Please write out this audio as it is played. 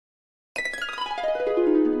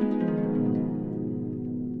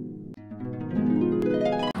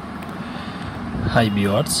Hi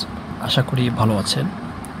viewers, আশা করি ভালো আছেন।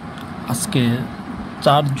 আজকে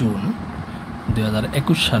 4 জুন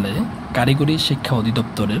 2021 সালে কারিগরি শিক্ষা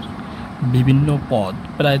অধিদপ্তরের বিভিন্ন পদ,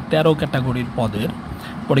 প্রায় 13 ক্যাটাগরির পদের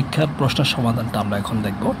পরীক্ষার প্রশ্নের সমাধানটা আমরা এখন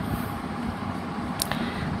দেখব।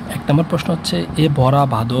 1 নম্বর প্রশ্ন হচ্ছে, এ ভরা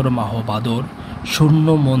ভাদর মাহ ভাদর শূন্য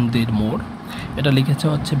মন্দির মোড়, এটা লিখেছে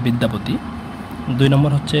হচ্ছে বিদ্যাপতি। 2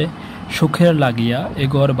 নম্বর হচ্ছে, সুখের লাগিয়া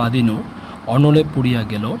এগর বাদিনু অনলে পুড়িয়া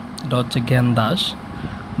গেল, এটা হচ্ছে জ্ঞান দাস।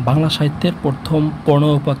 বাংলা সাহিত্যের প্রথম পূর্ণ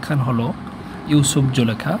উপাখ্যান হলো ইউসুফ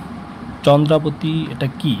জুলেখা। চন্দ্রাবতী এটা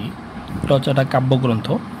কি? এটা হচ্ছে একটা কাব্যগ্রন্থ,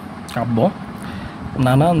 কাব্য।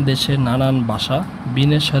 নানান দেশে নানান ভাষা,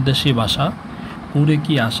 বিনে স্বদেশী ভাষা পুরে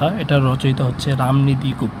কি আশা, এটা রচয়িত হচ্ছে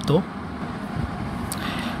রামনিধি গুপ্ত।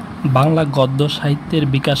 বাংলা গদ্য সাহিত্যের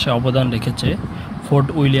বিকাশে অবদান রেখেছে ফোর্ট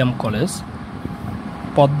উইলিয়াম কলেজ।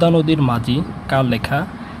 পদ্মা নদীর মাঝি কার লেখা?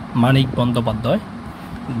 মানিক বন্দ্যোপাধ্যায়।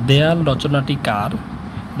 দেয়াল রচনাটি কার?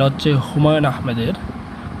 এটা হচ্ছে হুমায়ুন আহমেদের।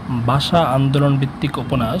 ভাষা আন্দোলন ভিত্তিক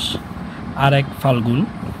উপন্যাস আর এক ফাল্গুন।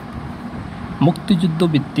 মুক্তিযুদ্ধ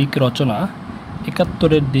ভিত্তিক রচনা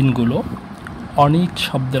 ৭১-এর দিনগুলো। অনিক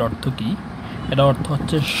শব্দের অর্থ কী? এটা অর্থ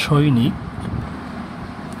হচ্ছে সৈনিক।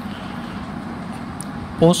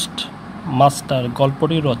 পোস্ট মাস্টার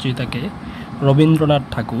গল্পটির রচয়িতাকে? রবীন্দ্রনাথ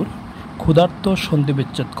ঠাকুর। ক্ষুধার্ত সন্ধি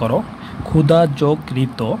বিচ্ছেদ করো। ক্ষুধা যোগ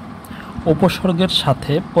ঋত। উপসর্গের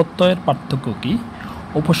সাথে প্রত্যয়ের পার্থক্য কী?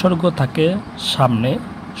 উপসর্গ থাকে সামনে,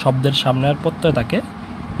 শব্দের সামনে, আর প্রত্যয় থাকে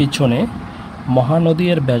পিছনে। মহানদী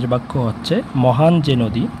এর ব্যাসবাক্য হচ্ছে, মহান যে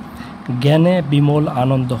নদী জ্ঞানে বিমল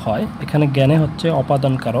আনন্দ হয়, এখানে জ্ঞানে হচ্ছে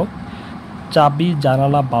অপাদানকারক। চাবি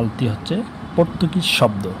জানালা বালতি হচ্ছে পর্তুগিজ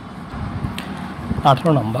শব্দ।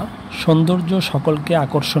 18 নম্বর, সৌন্দর্য সকলকে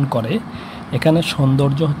আকর্ষণ করে, এখানে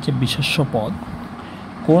সৌন্দর্য হচ্ছে বিশেষ্য পদ।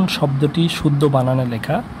 কোন শব্দটি শুদ্ধ বানানে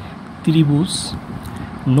লেখা? ত্রিভুজ।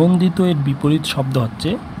 নন্দিত এর বিপরীত শব্দ হচ্ছে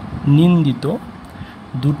নিন্দিত।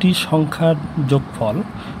 দুটি সংখ্যার যোগফল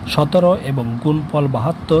 17 এবং গুণফল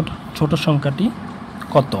 72, ছোট সংখ্যাটি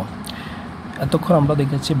কত? এতক্ষণ আমরা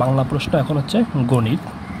দেখেছি বাংলা প্রশ্ন, এখন হচ্ছে গণিত।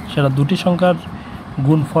 সেটা দুটি সংখ্যার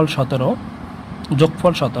গুণফল 17,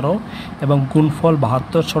 যোগফল 17 এবং গুণফল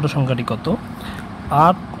 72, ছোট সংখ্যাটি কত?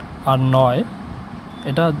 8 আর 9,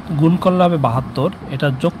 এটা গুণ করলে হবে 72, এটা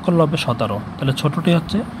যোগ করলে হবে 17, তাহলে ছোটটি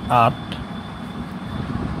হচ্ছে 8।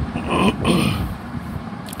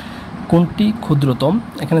 কোনটি ক্ষুদ্রতম?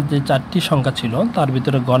 এখানে যে 4টি সংখ্যা ছিল তার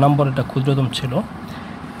ভিতরে গ নম্বর এটা ক্ষুদ্রতম ছিল।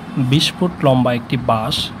 20 ফুট লম্বা একটি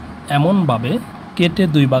বাঁশ এমনভাবে কেটে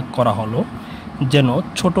 2 ভাগ করা হলো যেন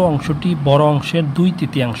ছোট অংশটি বড় অংশের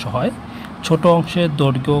 2/3 হয়। ছোট অংশের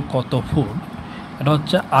দৈর্ঘ্য কত ফুট? এটা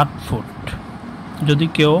হচ্ছে 8 ফুট। যদি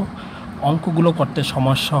কেউ অঙ্কগুলো করতে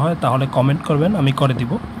সমস্যা হয় তাহলে কমেন্ট করবেন, আমি করে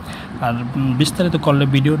দিব। আর বিস্তারিত করলে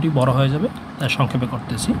ভিডিওটি বড় হয়ে যাবে, তাই সংক্ষেপে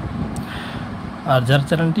করতেছি। আর যারা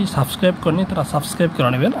চ্যানেলটি সাবস্ক্রাইব করেনি তারা সাবস্ক্রাইব করে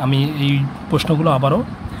নেবেন। আমি এই প্রশ্নগুলো আবারও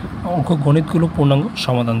অঙ্ক গণিতগুলো পূর্ণাঙ্গ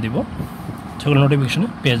সমাধান দিব, সেগুলো নোটিফিকেশনে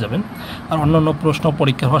পেয়ে যাবেন। আর অন্যান্য প্রশ্ন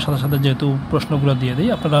পরীক্ষা হওয়ার সাথে সাথে যেহেতু প্রশ্নগুলো দিয়ে দিই,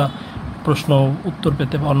 আপনারা প্রশ্ন উত্তর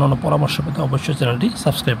পেতে বা অন্যান্য পরামর্শ পেতে অবশ্যই চ্যানেলটি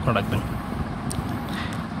সাবস্ক্রাইব করে রাখবেন।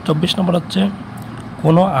 24 নম্বর হচ্ছে,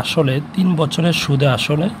 কোনো আসলে 3 বছরের সুদে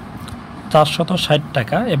আসলে 460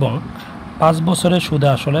 টাকা এবং 5 বছরের সুদে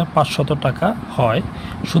আসলে 500 টাকা হয়,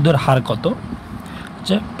 সুদের হার কত?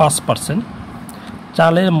 হচ্ছে 5%।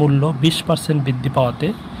 চালের মূল্য 20% বৃদ্ধি পাওয়াতে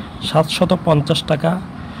 750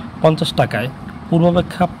 টাকায়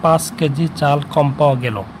পূর্বাপেক্ষা 5 কেজি চাল কম পাওয়া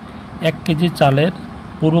গেল। 1 কেজি চালের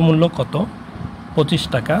পূর্ব মূল্য কত? 25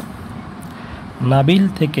 টাকা। নাবিল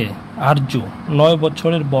থেকে আরজু 9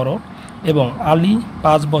 বছরের বড় এবং আলী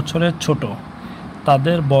 5 বছরের ছোট,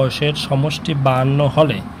 তাদের বয়সের সমষ্টি 52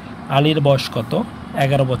 হলে আলীর বয়স কত?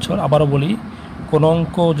 11 বছর। আবারও বলি, কোনো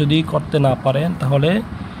অঙ্ক যদি করতে না পারেন তাহলে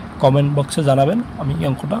কমেন্ট বক্সে জানাবেন, আমি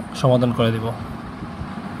অঙ্কটা সমাধান করে দেব।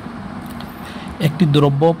 একটি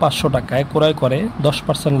দ্রব্য 500 টাকায় ক্রয় করে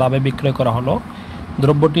 10% লাভে বিক্রয় করা হলো।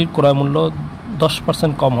 দ্রব্যটির ক্রয় মূল্য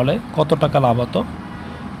 10% কম হলে কত টাকা লাভ হতো?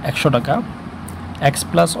 100 টাকা। x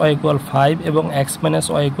 + y = 5 এবং x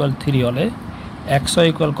 - y = 3 হলে xy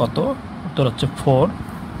 = কত? উত্তর হচ্ছে 4।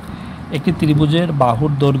 একটি ত্রিভুজের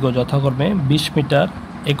বাহুর দৈর্ঘ্য যথাক্রমে 20 মিটার,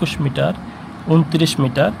 21 মিটার, 29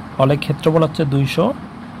 মিটার হলে ক্ষেত্রফল হচ্ছে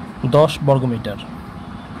 210 বর্গমিটার।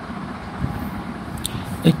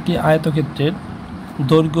 একটি আয়তক্ষেত্রের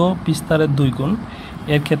দৈর্ঘ্য বিস্তারের 2 গুণ,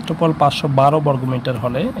 এর ক্ষেত্রফল 512 বর্গমিটার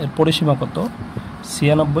হলে এর পরিসীমা কত?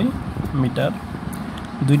 96 মিটার।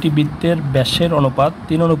 দুইটি বৃত্তের ব্যাসের অনুপাত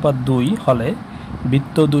 3:2 হলে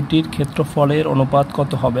বৃত্ত দুটির ক্ষেত্রফলের অনুপাত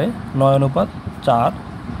কত হবে? 9:4।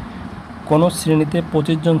 কোনো শ্রেণীতে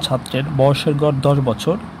 25 জন ছাত্রের বয়সের গড় 10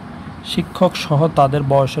 বছর, শিক্ষক সহ তাদের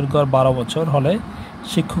বয়সের গড় 12 বছর হলে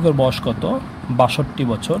শিক্ষকের বয়স কত? 62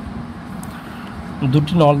 বছর।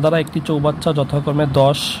 দুটি নল দ্বারা একটি চৌবাচ্চা যথাক্রমে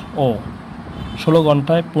 10 ও 16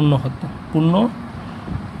 ঘন্টায় পূর্ণ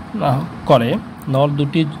করে। নল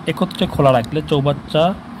দুটি একত্রে খোলা রাখলে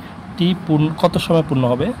চৌবাচ্চাটি কত সময় পূর্ণ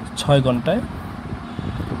হবে? 6 ঘন্টায়।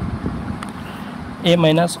 a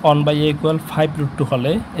minus 1 by a equal 5√2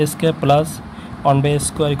 হলে a square plus 1 by a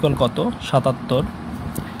square equal কত? 77।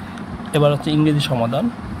 এবার হচ্ছে ইংরেজি সমাধান।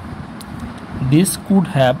 This could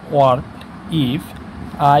have worked if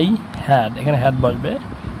I had, এখানে had বসবে,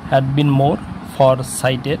 had been more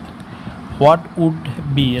foresighted. What would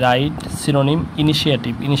be right synonym?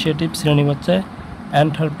 Initiative. Initiative synonym হচ্ছে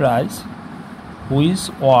enterprise. Which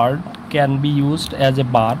word can be used as a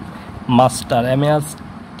verb? Master. MAST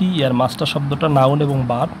এর master শব্দটা noun এবং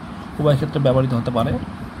verb উভয় ক্ষেত্রে ব্যবহৃত হতে পারে।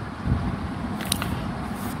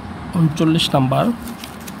 39 number,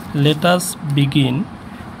 let us begin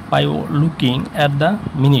by looking at the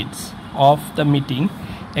minutes of the meeting.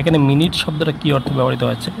 এখানে মিনিট শব্দটা কী অর্থে ব্যবহৃত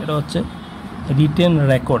হয়েছে? এটা হচ্ছে রিটেন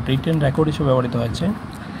রেকর্ড। রিটেন রেকর্ড হিসেবে ব্যবহৃত হয়েছে।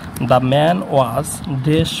 The man was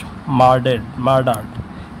dash murdered.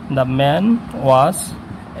 The man was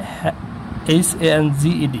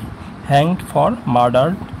HANGED hanged for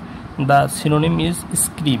murdered. The synonym is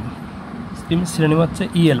scream. Scream synonym হচ্ছে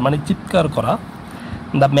EL মানে চিৎকার করা।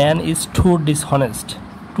 The man is too dishonest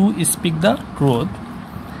to speak the truth.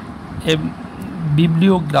 A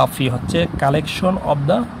bibliography হচ্ছে collection of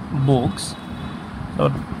the books.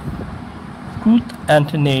 Tooth and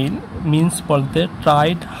nail means বলতে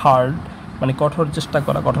tried hard মানে কঠোর চেষ্টা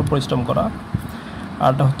করা, কঠোর পরিশ্রম করা।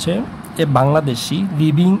 আরটা হচ্ছে এ বাংলাদেশি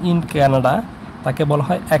লিভিং ইন কানাডা, তাকে বলা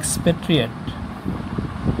হয় এক্সপেট্রিয়েট।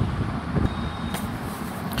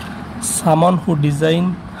 সামন হু ডিজাইন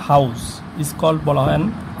হাউস ইজ কল্ড বলা হয় an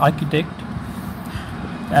architect.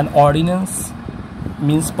 An ordinance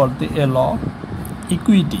means বলতে এ ল।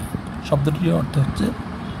 ইকুইটি শব্দটির অর্থ হচ্ছে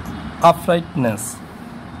আপরাইটনেস।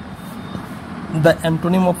 The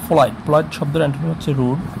antonym of polite, polite শব্দের অ্যান্টোনিম হচ্ছে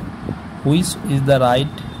rude. Which is the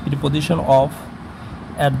right preposition of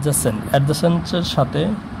adjacent, অ্যাডজাসেন্টের সাথে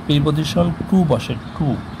প্রিপোজিশন টু বসে, টু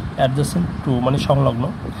অ্যাডজাসেন্ট টু মানে সংলগ্ন।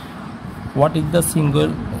 What is the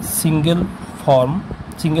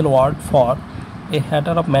single word for a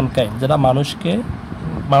Hatter of mankind, যারা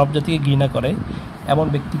মানবজাতিকে ঘৃণা করে এমন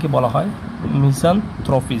ব্যক্তিকে বলা হয়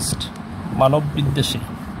মিসানথ্রপিস্ট, মানব বিদ্বেষী।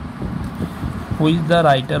 Who is the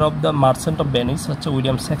writer of the merchant of Venice হচ্ছে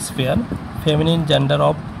William Shakespeare. Feminine gender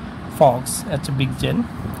of Fox হচ্ছে big gen.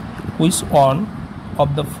 Which one of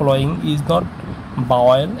the following is not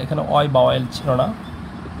bowel, এখানে বাওয়েল ছিল না।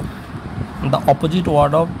 দ্য অপোজিট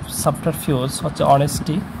ওয়ার্ড অফ সাবটারফিউজ হচ্ছে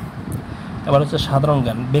অনেস্টি। এবার হচ্ছে সাধারণ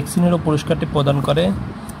জ্ঞান। ভ্যাকসিনেরও পুরস্কারটি প্রদান করে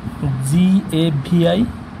GAVI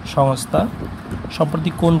সংস্থা। সম্প্রতি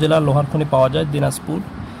কোন জেলার লোহার খনি পাওয়া যায়? দিনাজপুর।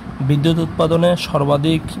 বিদ্যুৎ উৎপাদনে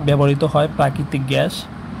সর্বাধিক ব্যবহৃত হয় প্রাকৃতিক গ্যাস।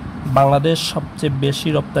 বাংলাদেশ সবচেয়ে বেশি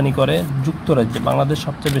রপ্তানি করে যুক্তরাজ্যে, বাংলাদেশ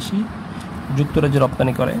সবচেয়ে বেশি যুক্তরাজ্যে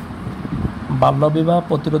রপ্তানি করে। বাল্যবিবাহ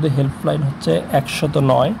প্রতিরোধে হেল্পলাইন হচ্ছে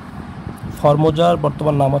 109। ফরমোজার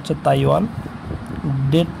বর্তমান নাম হচ্ছে তাইওয়ান।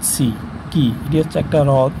 ডেড সি কি? এটি হচ্ছে একটা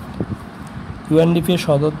হ্রদ। UNDP এর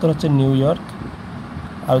সদর দপ্তর হচ্ছে নিউ ইয়র্ক।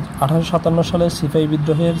 আর 1857 সালে সিপাহী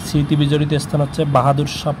বিদ্রোহের স্মৃতি বিজড়িত স্থান হচ্ছে বাহাদুর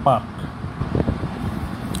শাহ পার্ক।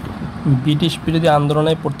 ব্রিটিশ বিরোধী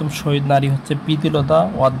আন্দোলনে প্রথম শহীদ নারী হচ্ছে প্রীতিলতা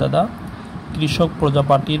ওয়াদ্দেদা। কৃষক প্রজা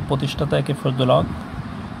পার্টির প্রতিষ্ঠাতা একে ফজলুল হক।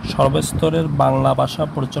 সর্বস্তরের বাংলা ভাষা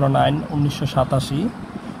পরিচালনা আইন 1987।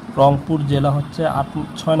 রংপুর জেলা হচ্ছে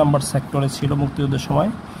 6 নম্বর সেক্টরে ছিল মুক্তিযুদ্ধের সময়।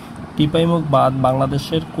 টিপাইমুখ বাঁধ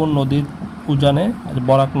বাংলাদেশের কোন নদীর উজানে?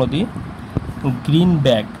 বরাক নদী। গ্রিন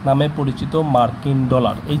ব্যাগ নামে পরিচিত মার্কিন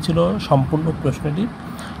ডলার। এই ছিল সম্পূর্ণ প্রশ্নটির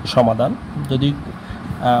সমাধান। যদি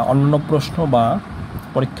অন্য প্রশ্ন বা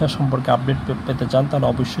পরীক্ষা সম্পর্কে আপডেট পেতে চান তাহলে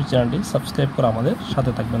অবশ্যই চ্যানেলটি সাবস্ক্রাইব করে আমাদের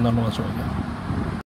সাথে থাকবেন। ধন্যবাদ সবাইকে।